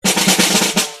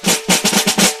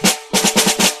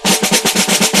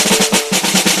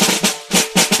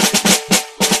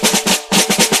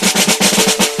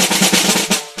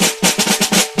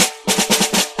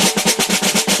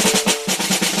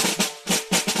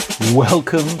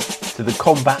Welcome to the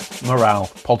Combat Morale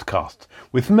Podcast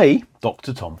with me,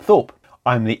 Dr. Tom Thorpe.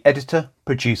 I'm the editor,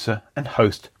 producer and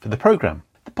host for the programme.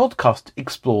 The podcast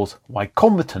explores why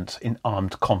combatants in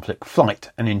armed conflict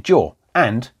fight and endure,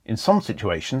 and, in some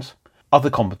situations,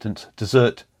 other combatants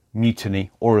desert,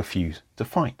 mutiny or refuse to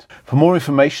fight. For more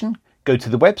information, go to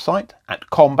the website at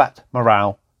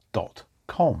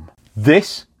combatmorale.com.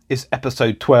 This is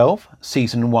episode 12,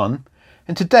 season 1,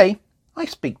 and today I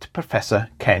speak to Professor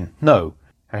Ken Noe,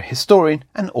 a historian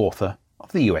and author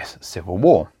of the US Civil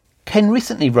War. Ken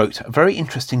recently wrote a very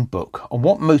interesting book on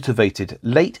what motivated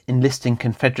late enlisting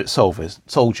Confederate soldiers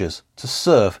to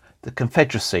serve the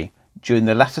Confederacy during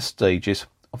the latter stages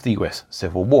of the US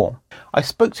Civil War. I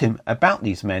spoke to him about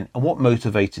these men and what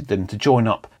motivated them to join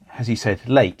up, as he said,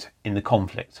 late in the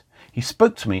conflict. He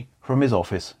spoke to me from his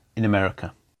office in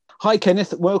America. Hi,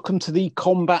 Kenneth. Welcome to the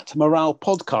Combat Morale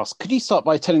Podcast. Could you start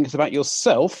by telling us about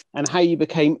yourself and how you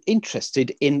became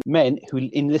interested in men who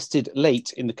enlisted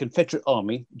late in the Confederate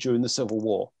Army during the Civil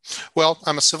War? Well,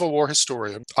 I'm a Civil War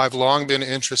historian. I've long been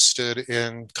interested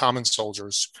in common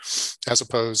soldiers as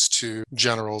opposed to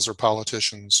generals or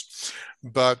politicians.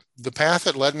 But the path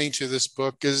that led me to this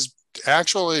book is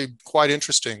actually quite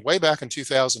interesting. Way back in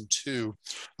 2002,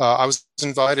 I was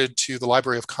invited to the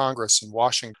Library of Congress in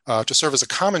Washington to serve as a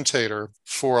commentator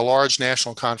for a large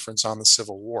national conference on the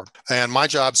Civil War. And my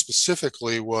job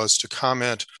specifically was to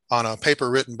comment on a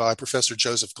paper written by Professor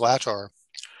Joseph Glatter,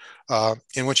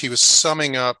 in which he was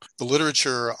summing up the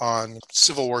literature on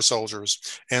Civil War soldiers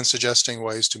and suggesting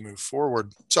ways to move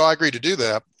forward. So I agreed to do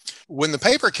that. When the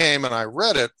paper came and I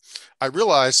read it, I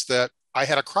realized that I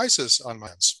had a crisis on my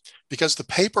hands because the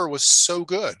paper was so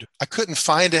good. I couldn't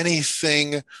find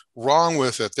anything wrong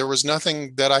with it. There was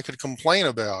nothing that I could complain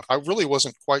about. I really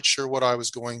wasn't quite sure what I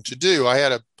was going to do. I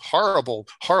had a horrible,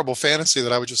 horrible fantasy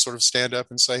that I would just sort of stand up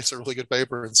and say, it's a really good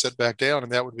paper and sit back down,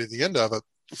 and that would be the end of it.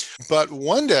 But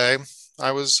one day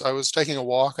I was taking a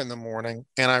walk in the morning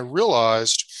and I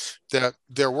realized that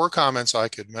there were comments I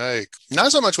could make,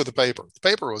 not so much with the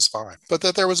paper was fine, but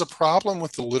that there was a problem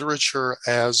with the literature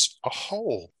as a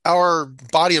whole. Our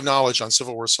body of knowledge on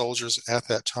Civil War soldiers at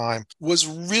that time was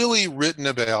really written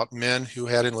about men who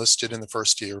had enlisted in the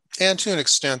first year, and to an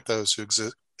extent those who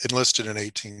enlisted in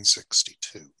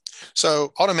 1862.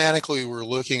 So automatically we're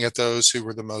looking at those who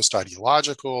were the most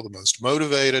ideological, the most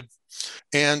motivated,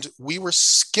 and we were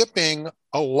skipping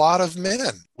a lot of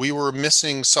men. We were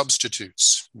missing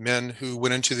substitutes, men who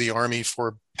went into the Army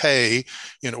for pay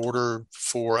in order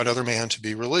for another man to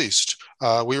be released.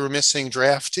 We were missing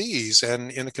draftees,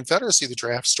 and in the Confederacy, the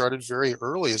draft started very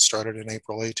early. It started in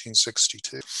April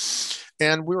 1862.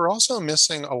 And we were also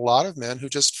missing a lot of men who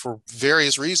just for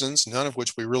various reasons, none of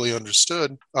which we really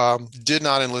understood, did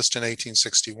not enlist in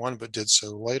 1861, but did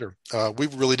so later. We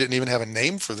really didn't even have a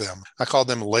name for them. I called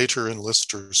them later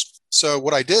enlisters. So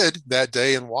what I did that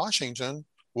day in Washington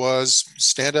was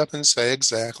stand up and say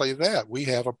exactly that. We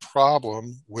have a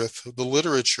problem with the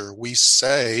literature. We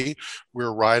say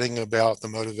we're writing about the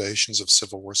motivations of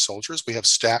Civil War soldiers. We have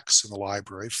stacks in the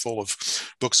library full of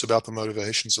books about the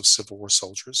motivations of Civil War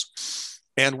soldiers.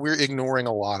 And we're ignoring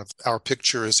a lot of our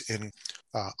picture is in,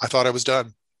 I thought I was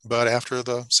done. But after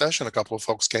the session, a couple of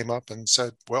folks came up and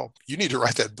said, well, you need to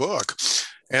write that book.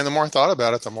 And the more I thought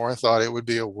about it, the more I thought it would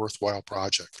be a worthwhile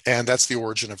project. And that's the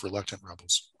origin of Reluctant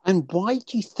Rebels. And why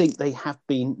do you think they have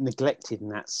been neglected in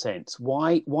that sense?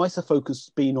 Why has the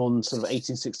focus been on sort of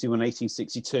 1861,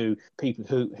 1862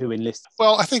 people who enlist?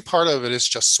 Well, I think part of it is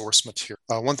just source material.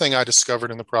 One thing I discovered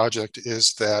in the project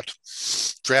is that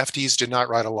draftees did not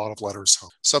write a lot of letters home.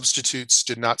 Substitutes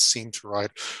did not seem to write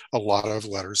a lot of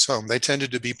letters home. They tended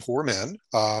to be poor men.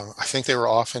 I think they were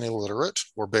often illiterate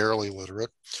or barely literate.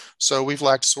 So we've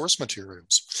lacked source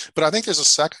materials. But I think there's a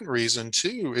second reason,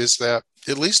 too, is that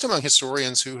at least among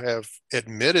historians who have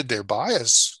admitted their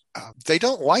bias, they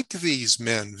don't like these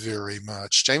men very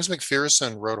much. James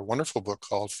McPherson wrote a wonderful book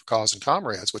called For Cause and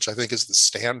Comrades, which I think is the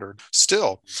standard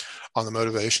still on the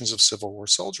motivations of Civil War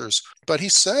soldiers. But he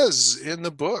says in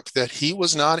the book that he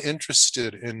was not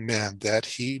interested in men that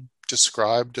he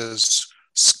described as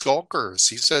skulkers.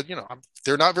 He said,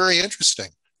 they're not very interesting.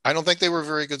 I don't think they were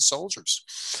very good soldiers.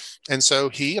 And so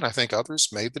he, and I think others,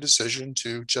 made the decision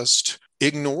to just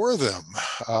ignore them.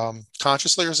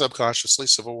 Consciously or subconsciously,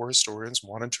 Civil War historians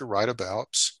wanted to write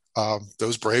about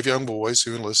those brave young boys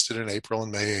who enlisted in April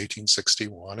and May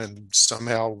 1861 and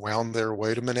somehow wound their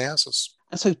way to Manassas.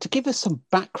 And so to give us some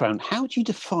background, how do you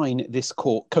define this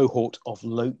cohort of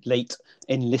late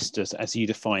enlisters as you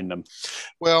define them?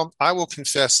 Well, I will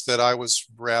confess that I was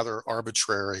rather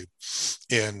arbitrary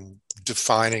in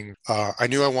defining. I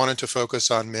knew I wanted to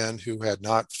focus on men who had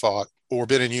not fought or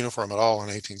been in uniform at all in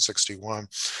 1861.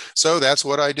 So that's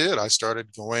what I did. I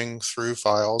started going through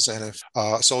files, and if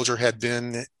a soldier had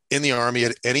been in the Army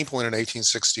at any point in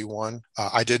 1861,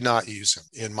 I did not use him.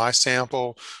 In my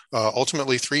sample,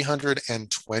 ultimately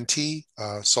 320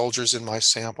 soldiers in my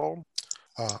sample.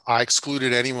 I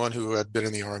excluded anyone who had been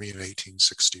in the Army in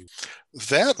 1860.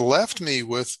 That left me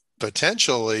with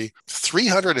potentially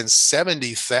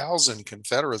 370,000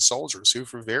 Confederate soldiers who,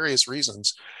 for various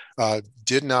reasons,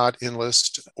 did not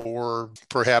enlist or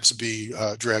perhaps be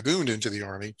dragooned into the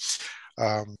Army.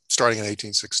 Starting in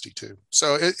 1862.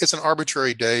 So it's an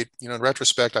arbitrary date. In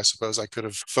retrospect, I suppose I could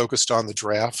have focused on the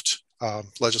draft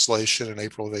legislation in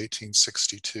April of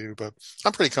 1862, but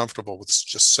I'm pretty comfortable with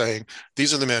just saying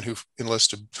these are the men who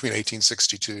enlisted between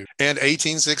 1862 and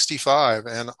 1865.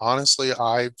 And honestly,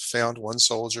 I found one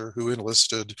soldier who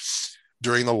enlisted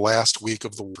during the last week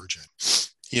of the war.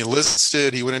 He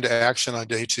enlisted, he went into action on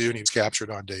day 2, and he was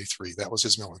captured on day 3. That was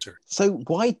his military. So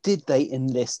why did they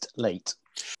enlist late?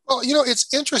 Well,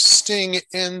 it's interesting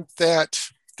in that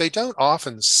they don't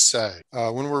often say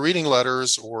when we're reading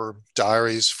letters or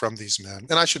diaries from these men.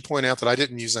 And I should point out that I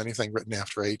didn't use anything written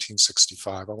after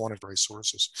 1865. I wanted very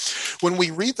sources. When we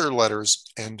read their letters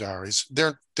and diaries,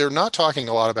 they're not talking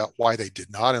a lot about why they did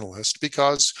not enlist,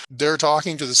 because they're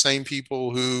talking to the same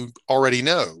people who already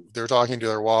know. They're talking to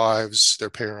their wives, their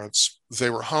parents. They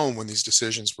were home when these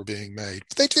decisions were being made.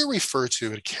 They do refer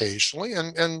to it occasionally,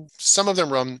 and some of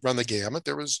them run the gamut.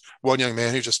 There was one young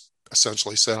man who just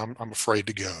essentially said, I'm afraid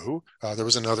to go. There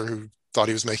was another who thought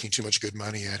he was making too much good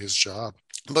money at his job.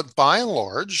 But by and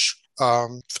large,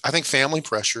 I think family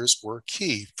pressures were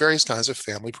key, various kinds of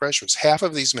family pressures. Half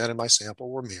of these men in my sample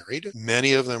were married.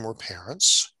 Many of them were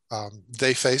parents.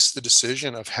 They faced the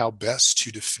decision of how best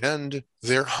to defend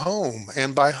their home.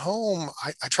 And by home,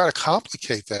 I try to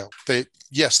complicate that. They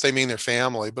mean their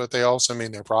family, but they also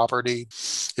mean their property.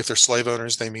 If they're slave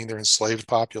owners, they mean their enslaved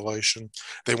population.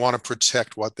 They want to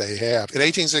protect what they have. In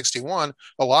 1861,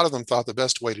 a lot of them thought the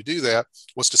best way to do that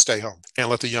was to stay home and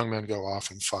let the young men go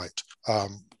off and fight.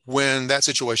 When that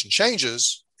situation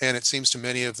changes, and it seems to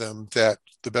many of them that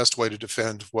the best way to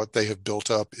defend what they have built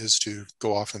up is to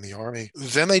go off in the Army,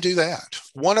 then they do that.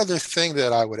 One other thing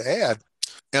that I would add,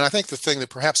 and I think the thing that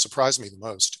perhaps surprised me the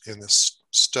most in this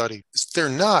study, is they're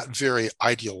not very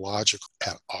ideological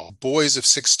at all. Boys of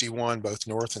 61, both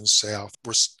North and South,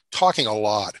 were talking a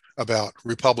lot about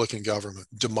Republican government,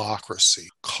 democracy,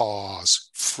 cause,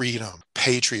 freedom,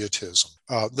 patriotism.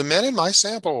 The men in my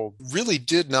sample really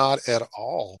did not at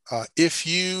all. If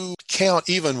you count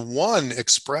even one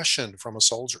expression from a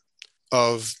soldier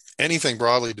of anything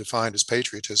broadly defined as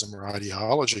patriotism or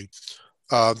ideology,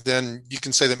 then you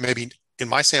can say that maybe in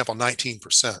my sample,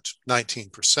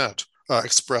 19%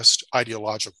 expressed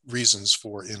ideological reasons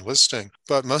for enlisting,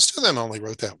 but most of them only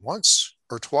wrote that once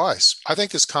or twice. I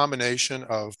think this combination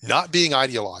of not being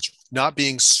ideological, not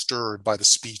being stirred by the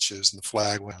speeches and the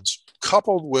flag wavings,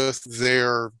 coupled with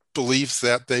their belief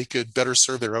that they could better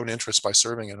serve their own interests by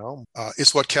serving at home,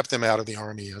 is what kept them out of the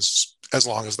Army as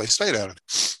long as they stayed out of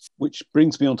it. Which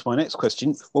brings me on to my next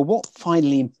question. Well, what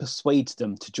finally persuades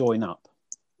them to join up?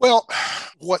 Well,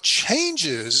 what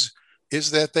changes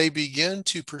is that they begin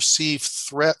to perceive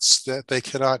threats that they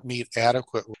cannot meet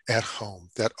adequately at home,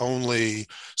 that only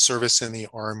service in the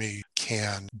Army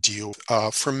can deal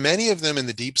with. For many of them in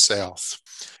the Deep South,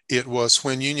 it was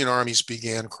when Union armies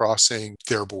began crossing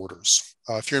their borders.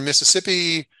 If you're in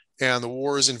Mississippi and the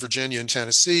war is in Virginia and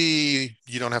Tennessee,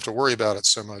 you don't have to worry about it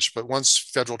so much. But once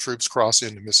federal troops cross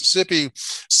into Mississippi,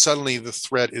 suddenly the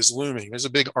threat is looming. There's a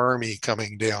big army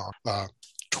coming down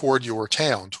toward your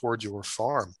town, toward your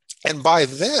farm. And by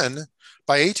then,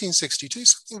 by 1862,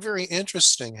 something very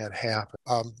interesting had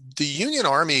happened. The Union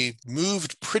Army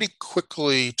moved pretty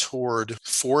quickly toward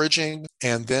foraging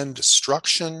and then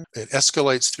destruction. It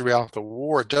escalates throughout the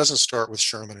war. It doesn't start with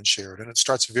Sherman and Sheridan. It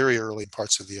starts very early in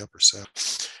parts of the Upper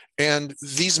South. And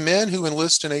these men who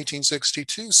enlist in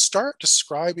 1862 start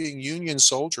describing Union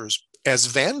soldiers as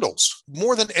vandals.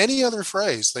 More than any other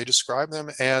phrase, they describe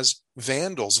them as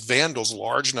vandals. Vandals,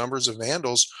 large numbers of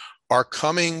vandals, are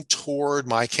coming toward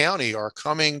my county, are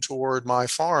coming toward my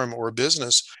farm or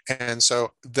business. And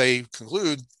so they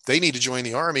conclude they need to join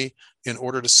the Army in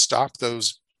order to stop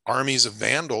those armies of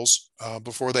vandals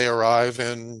before they arrive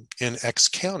in X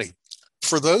county.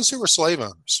 For those who were slave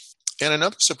owners, And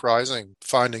another surprising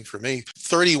finding for me,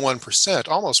 31%,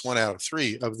 almost 1 out of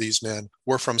 3 of these men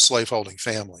were from slaveholding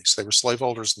families. They were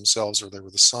slaveholders themselves, or they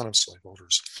were the son of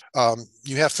slaveholders.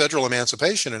 You have federal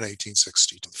emancipation in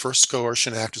 1860. The first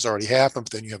Coercion Act has already happened,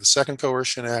 but then you have the Second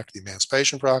Coercion Act, the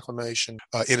Emancipation Proclamation,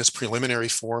 in its preliminary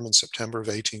form in September of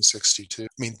 1862. I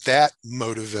mean, that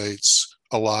motivates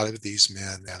a lot of these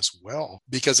men as well,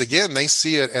 because again, they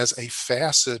see it as a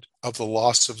facet of the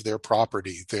loss of their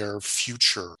property, their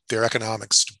future, their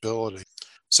economic stability.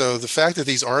 So the fact that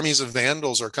these armies of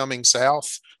vandals are coming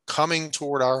south, coming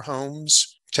toward our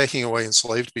homes, taking away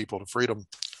enslaved people to freedom,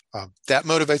 that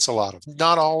motivates a lot of them.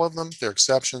 Not all of them, they're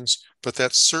exceptions, but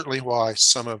that's certainly why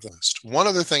some of them. One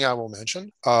other thing I will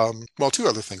mention, two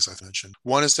other things I've mentioned.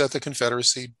 One is that the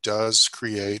Confederacy does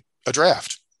create a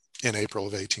draft in April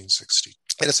of 1860.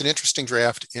 And it's an interesting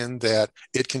draft in that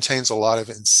it contains a lot of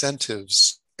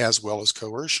incentives as well as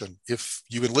coercion. If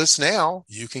you enlist now,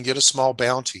 you can get a small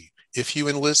bounty. If you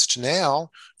enlist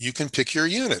now, you can pick your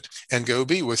unit and go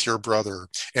be with your brother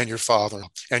and your father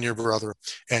and your brother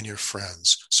and your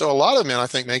friends. So a lot of men, I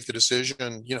think, make the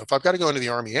decision, if I've got to go into the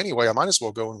Army anyway, I might as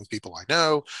well go in with people I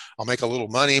know. I'll make a little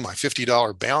money, my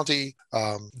 $50 bounty.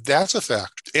 That's a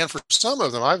fact. And for some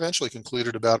of them, I eventually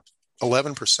concluded about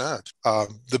 11%.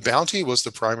 The bounty was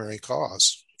the primary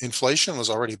cause. Inflation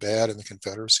was already bad in the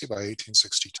Confederacy by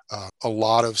 1862. A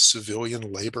lot of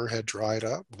civilian labor had dried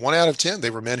up. 1 out of 10,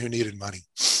 they were men who needed money.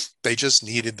 They just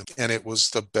needed them, and it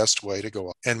was the best way to go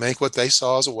up and make what they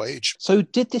saw as a wage. So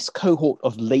did this cohort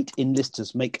of late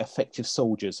enlisters make effective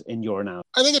soldiers in your analysis?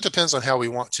 I think it depends on how we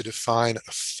want to define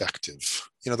effective.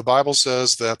 The Bible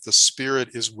says that the spirit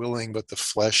is willing, but the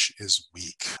flesh is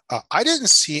weak. I didn't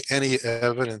see any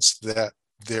evidence that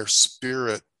their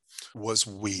spirit was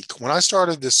weak. When I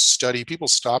started this study, people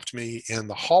stopped me in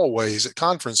the hallways at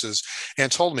conferences and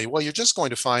told me, well, you're just going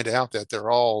to find out that they're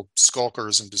all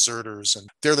skulkers and deserters and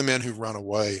they're the men who run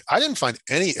away. I didn't find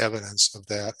any evidence of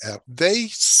that. They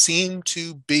seem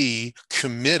to be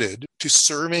committed to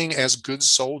serving as good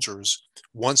soldiers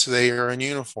once they are in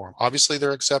uniform. Obviously, there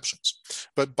are exceptions.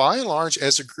 But by and large,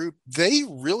 as a group, they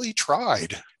really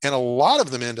tried. And a lot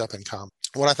of them end up in combat.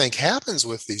 What I think happens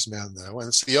with these men, though, and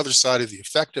it's the other side of the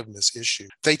effectiveness issue,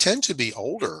 they tend to be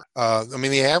older.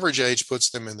 The average age puts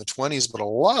them in the 20s, but a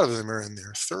lot of them are in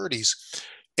their 30s.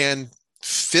 And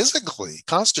physically,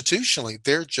 constitutionally,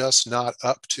 they're just not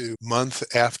up to month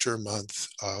after month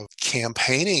of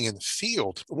campaigning in the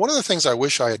field. One of the things I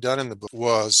wish I had done in the book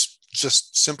was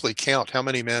just simply count how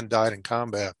many men died in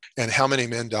combat and how many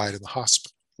men died in the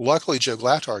hospital. Luckily, Joe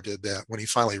Glatar did that when he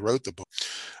finally wrote the book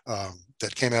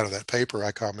that came out of that paper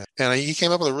I commented. And he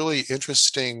came up with a really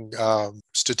interesting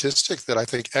statistic that I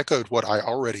think echoed what I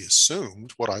already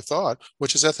assumed, what I thought,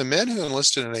 which is that the men who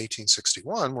enlisted in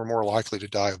 1861 were more likely to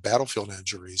die of battlefield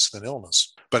injuries than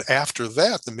illness. But after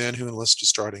that, the men who enlisted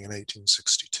starting in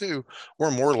 1862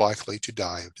 were more likely to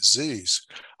die of disease.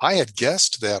 I had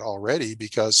guessed that already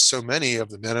because so many of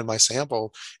the men in my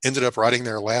sample ended up writing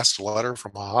their last letter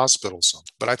from a hospital.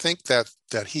 But I think that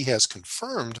he has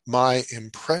confirmed my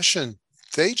impression.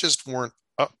 They just weren't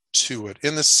up to it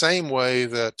in the same way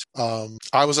that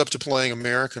I was up to playing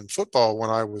American football when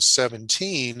I was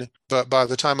 17, but by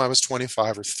the time I was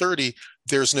 25 or 30,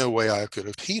 there's no way I could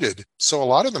have competed. So a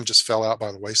lot of them just fell out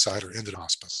by the wayside or ended in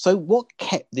hospice. So what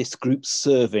kept this group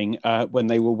serving when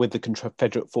they were with the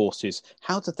Confederate forces?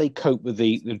 How did they cope with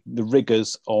the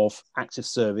rigors of active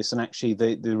service and actually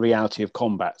the reality of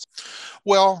combat?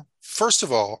 Well, first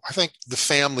of all, I think the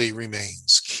family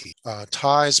remains key.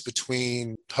 Ties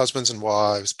between husbands and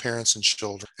wives, parents and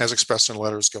children, as expressed in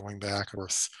letters going back and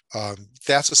forth,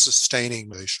 that's a sustaining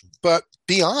relation. But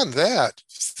beyond that,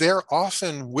 they're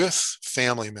often with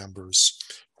family members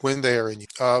when they are in.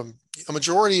 A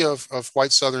majority of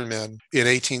white Southern men in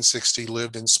 1860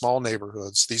 lived in small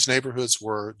neighborhoods. These neighborhoods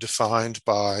were defined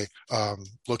by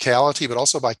locality, but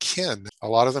also by kin. A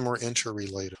lot of them were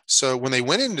interrelated. So when they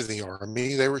went into the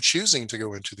Army, they were choosing to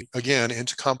go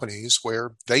into companies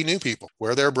where they knew people,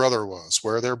 where their brother was,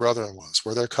 where their brother was,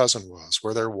 where their cousin was,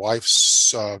 where their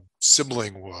wife's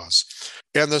sibling was.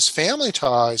 And those family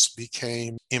ties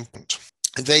became important.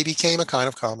 They became a kind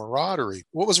of camaraderie.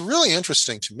 What was really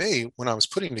interesting to me when I was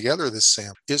putting together this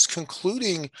sample is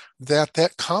concluding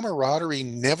that camaraderie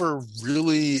never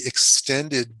really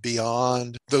extended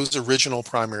beyond those original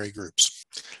primary groups.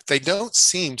 They don't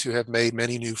seem to have made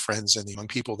many new friends among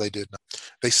people they did not.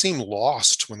 They seem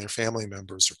lost when their family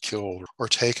members are killed or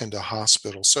taken to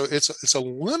hospital. So it's a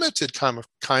limited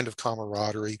kind of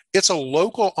camaraderie. It's a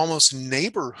local, almost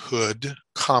neighborhood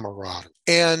camaraderie.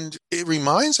 And it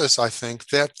reminds us, I think,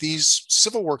 that these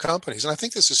Civil War companies, and I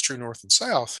think this is true North and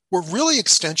South, were really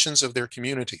extensions of their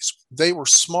communities. They were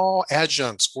small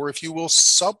adjuncts, or if you will,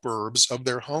 suburbs of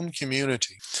their home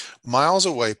community, miles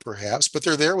away perhaps, but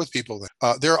they're there with people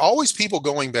there. There are always people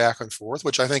going back and forth,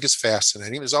 which I think is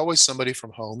fascinating. There's always somebody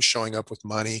from home showing up with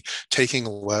money, taking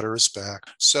letters back.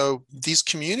 So these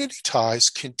community ties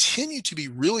continue to be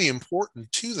really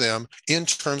important to them in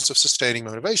terms of sustaining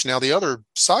motivation. Now, the other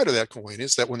side of that coin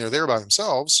is that when they're there by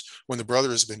themselves, when the brother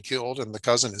has been killed and the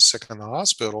cousin is sick in the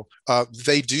hospital,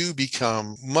 they do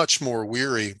become much more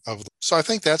weary of them. So I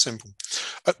think that's important.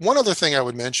 One other thing I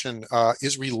would mention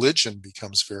is religion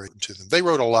becomes very important to them. They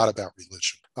wrote a lot about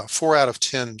religion. 4 out of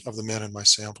 10 of the men in my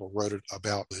sample wrote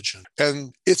about religion.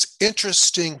 And it's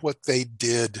interesting what they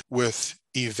did with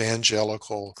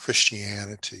evangelical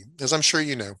Christianity. As I'm sure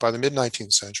you know, by the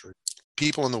mid-19th century,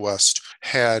 people in the West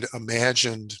had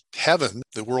imagined heaven,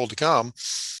 the world to come,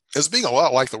 as being a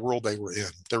lot like the world they were in.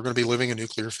 They were going to be living in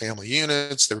nuclear family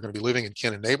units. They were going to be living in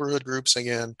kin and neighborhood groups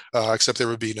again, except there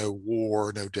would be no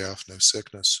war, no death, no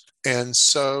sickness. And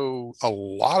so a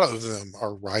lot of them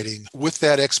are writing with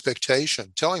that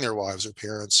expectation, telling their wives or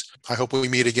parents, I hope we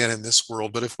meet again in this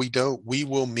world, but if we don't, we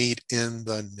will meet in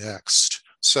the next.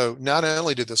 So not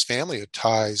only did this family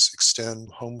ties extend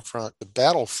home front to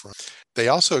battlefront, they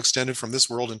also extended from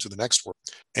this world into the next world.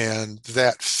 And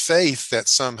that faith that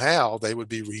somehow they would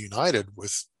be reunited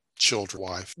with children,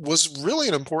 wife, was really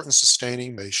an important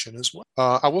sustaining nation as well.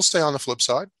 I will say on the flip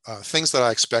side, things that I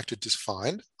expected to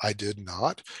find, I did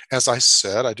not. As I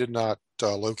said, I did not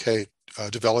locate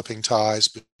developing ties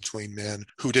between men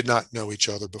who did not know each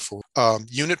other before.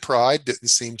 Unit pride didn't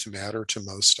seem to matter to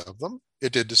most of them.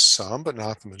 It did to some, but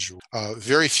not the majority.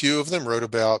 Very few of them wrote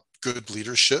about good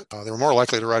leadership. They were more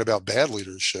likely to write about bad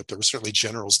leadership. There were certainly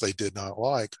generals they did not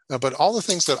like. But all the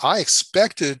things that I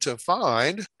expected to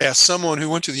find as someone who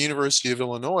went to the University of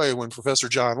Illinois when Professor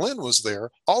John Lynn was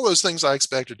there, all those things I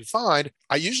expected to find,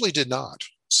 I usually did not.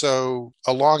 So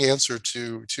a long answer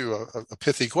to a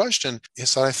pithy question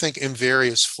is that I think in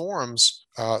various forms,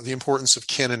 the importance of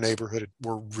kin and neighborhood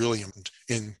were really important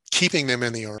in keeping them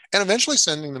in the army and eventually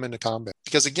sending them into combat.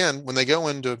 Because again, when they go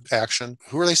into action,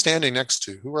 who are they standing next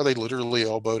to? Who are they literally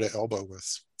elbow to elbow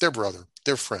with? Their brother,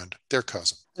 their friend, their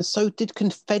cousin. So did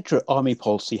Confederate Army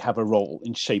policy have a role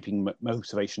in shaping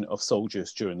motivation of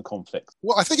soldiers during the conflict?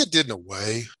 Well, I think it did in a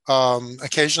way.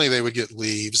 Occasionally they would get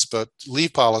leaves, but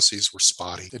leave policies were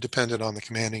spotty. It depended on the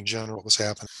commanding general what was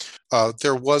happening.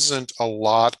 There wasn't a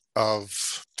lot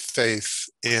of faith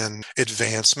in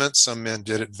advancement. Some men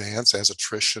did advance as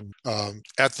attrition.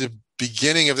 At the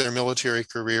beginning of their military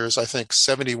careers, I think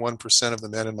 71% of the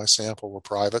men in my sample were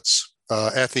privates.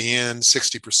 At the end,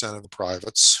 60% of the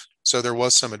privates. So there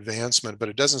was some advancement, but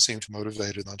it doesn't seem to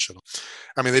motivate it much at all.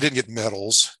 I mean, they didn't get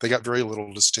medals. They got very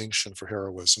little distinction for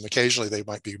heroism. Occasionally, they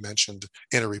might be mentioned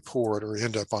in a report or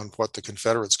end up on what the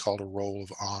Confederates called a roll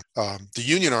of honor. The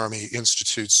Union Army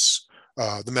institutes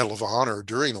the Medal of Honor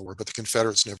during the war, but the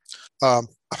Confederates never.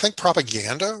 I think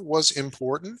propaganda was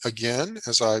important. Again,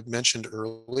 as I mentioned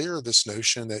earlier, this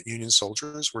notion that Union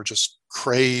soldiers were just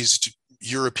crazed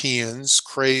Europeans,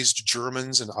 crazed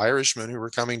Germans and Irishmen who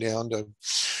were coming down to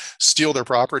steal their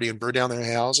property and burn down their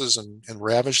houses and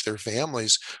ravage their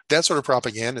families. That sort of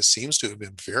propaganda seems to have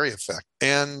been very effective.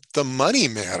 And the money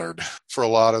mattered for a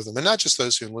lot of them, and not just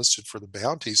those who enlisted for the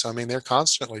bounties. I mean, they're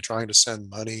constantly trying to send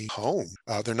money home.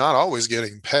 They're not always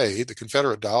getting paid. The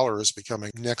Confederate dollar is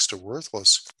becoming next to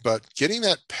worthless, but getting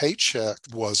that paycheck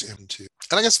was into.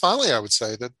 And I guess finally, I would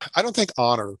say that I don't think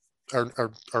honor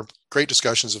our great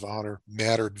discussions of honor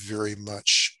mattered very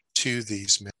much to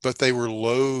these men, but they were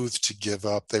loath to give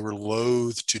up. They were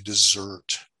loath to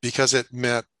desert because it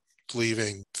meant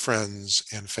leaving friends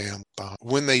and family behind.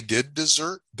 When they did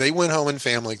desert, they went home in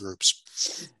family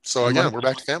groups. So again, we're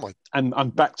back to family. And I'm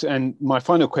back to, and my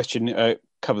final question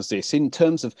covers this in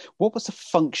terms of what was the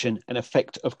function and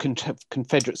effect of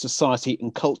Confederate society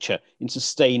and culture in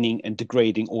sustaining and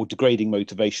degrading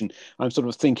motivation. I'm sort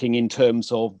of thinking in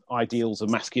terms of ideals of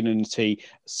masculinity,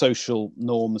 social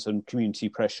norms, and community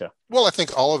pressure. Well, I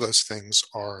think all of those things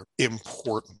are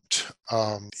important.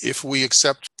 If we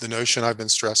accept the notion I've been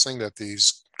stressing that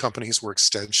these companies were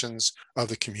extensions of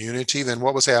the community, then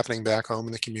what was happening back home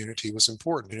in the community was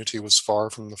important. The community was far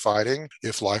from the fighting.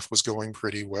 If life was going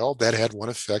pretty well, that had one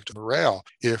effect on morale.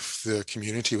 If the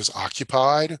community was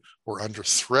occupied or under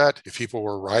threat, if people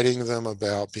were writing them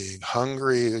about being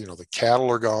hungry, the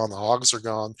cattle are gone, the hogs are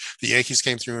gone, the Yankees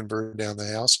came through and burned down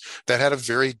the house, that had a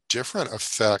very different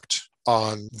effect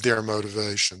on their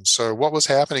motivation. So what was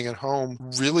happening at home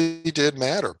really did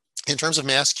matter. In terms of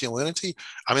masculinity,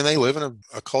 I mean, they live in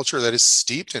a culture that is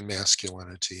steeped in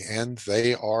masculinity, and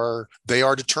they are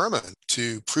determined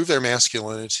to prove their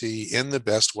masculinity in the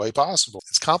best way possible.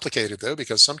 It's complicated, though,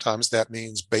 because sometimes that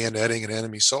means bayoneting an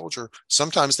enemy soldier.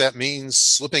 Sometimes that means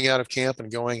slipping out of camp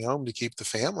and going home to keep the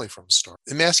family from starving.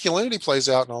 And masculinity plays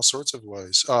out in all sorts of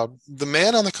ways. The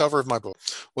man on the cover of my book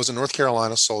was a North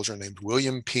Carolina soldier named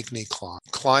William Pinckney Klein.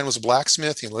 Klein was a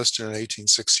blacksmith. He enlisted in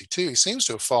 1862. He seems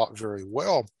to have fought very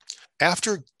well.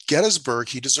 After Gettysburg,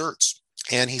 he deserts,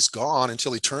 and he's gone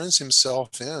until he turns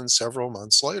himself in several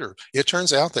months later. It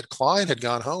turns out that Klein had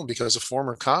gone home because a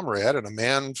former comrade and a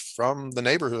man from the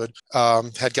neighborhood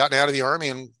had gotten out of the Army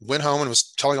and went home and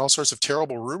was telling all sorts of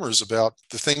terrible rumors about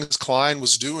the things Klein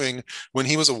was doing when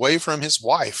he was away from his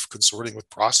wife, consorting with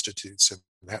prostitutes and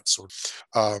that sort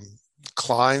of.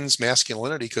 Klein's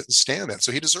masculinity couldn't stand that,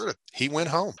 so he deserted. He went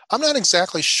home. I'm not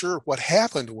exactly sure what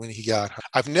happened when he got home.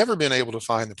 I've never been able to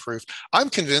find the proof.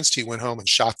 I'm convinced he went home and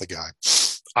shot the guy.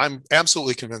 I'm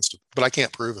absolutely convinced of it, but I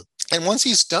can't prove it. And once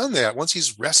he's done that, once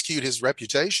he's rescued his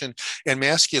reputation and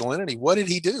masculinity, what did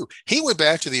he do? He went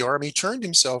back to the Army, turned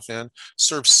himself in,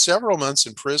 served several months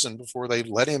in prison before they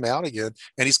let him out again,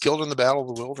 and he's killed in the Battle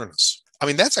of the Wilderness. I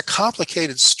mean, that's a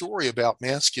complicated story about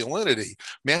masculinity.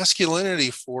 Masculinity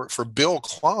for Bill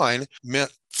Klein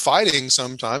meant fighting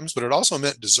sometimes, but it also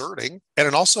meant deserting. And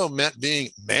it also meant being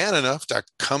man enough to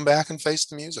come back and face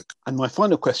the music. And my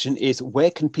final question is, where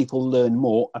can people learn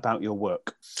more about your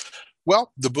work?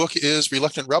 Well, the book is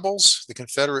Reluctant Rebels, the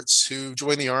Confederates who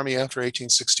joined the Army after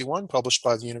 1861, published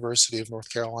by the University of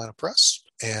North Carolina Press.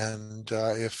 And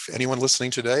if anyone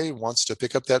listening today wants to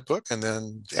pick up that book and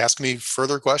then ask me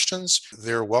further questions,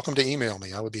 they're welcome to email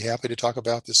me. I would be happy to talk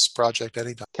about this project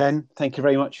anytime. Ken, thank you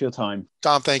very much for your time.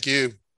 Tom, thank you.